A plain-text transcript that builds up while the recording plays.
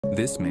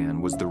This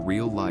man was the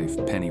real-life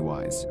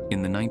Pennywise.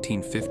 In the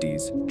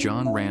 1950s,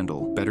 John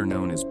Randall, better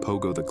known as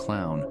Pogo the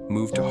Clown,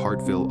 moved to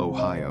Hartville,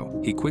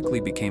 Ohio. He quickly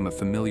became a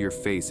familiar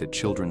face at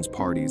children's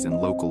parties and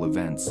local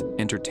events,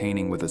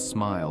 entertaining with a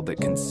smile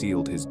that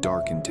concealed his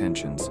dark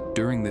intentions.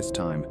 During this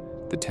time,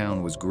 the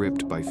town was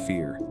gripped by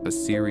fear. A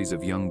series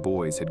of young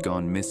boys had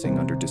gone missing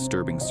under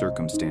disturbing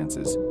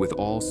circumstances, with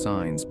all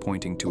signs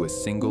pointing to a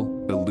single,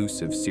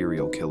 elusive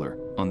serial killer.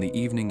 On the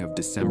evening of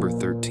December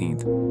 13,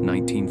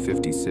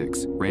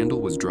 1956,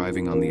 Randall was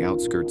driving on the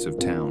outskirts of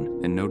town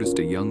and noticed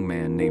a young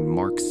man named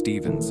Mark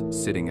Stevens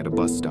sitting at a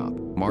bus stop.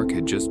 Mark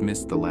had just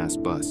missed the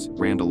last bus.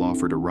 Randall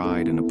offered a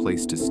ride and a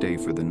place to stay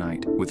for the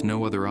night. With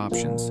no other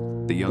options,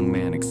 the young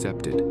man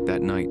accepted.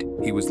 That night,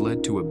 he was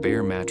led to a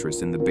bare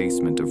mattress in the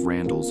basement of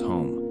Randall's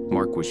home.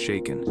 Mark was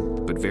shaken,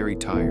 but very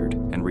tired,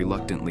 and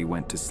reluctantly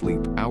went to sleep.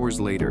 Hours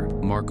later,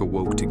 Mark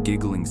awoke to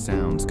giggling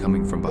sounds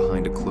coming from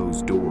behind a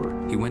closed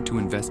door. He went to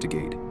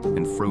investigate,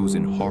 and froze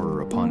in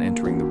horror upon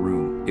entering the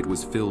room. It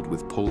was filled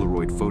with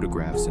Polaroid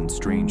photographs and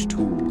strange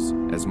tools.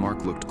 As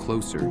Mark looked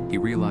closer, he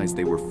realized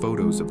they were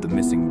photos of the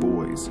missing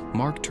boys.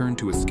 Mark turned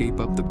to escape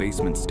up the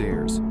basement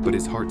stairs, but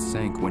his heart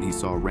sank when he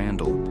saw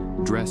Randall,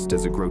 dressed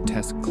as a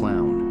grotesque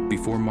clown.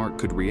 Before Mark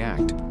could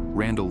react,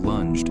 Randall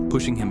lunged,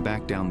 pushing him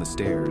back down the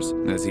stairs.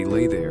 As he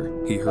lay there,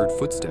 he heard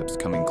footsteps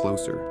coming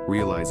closer,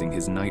 realizing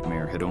his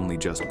nightmare had only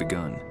just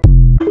begun.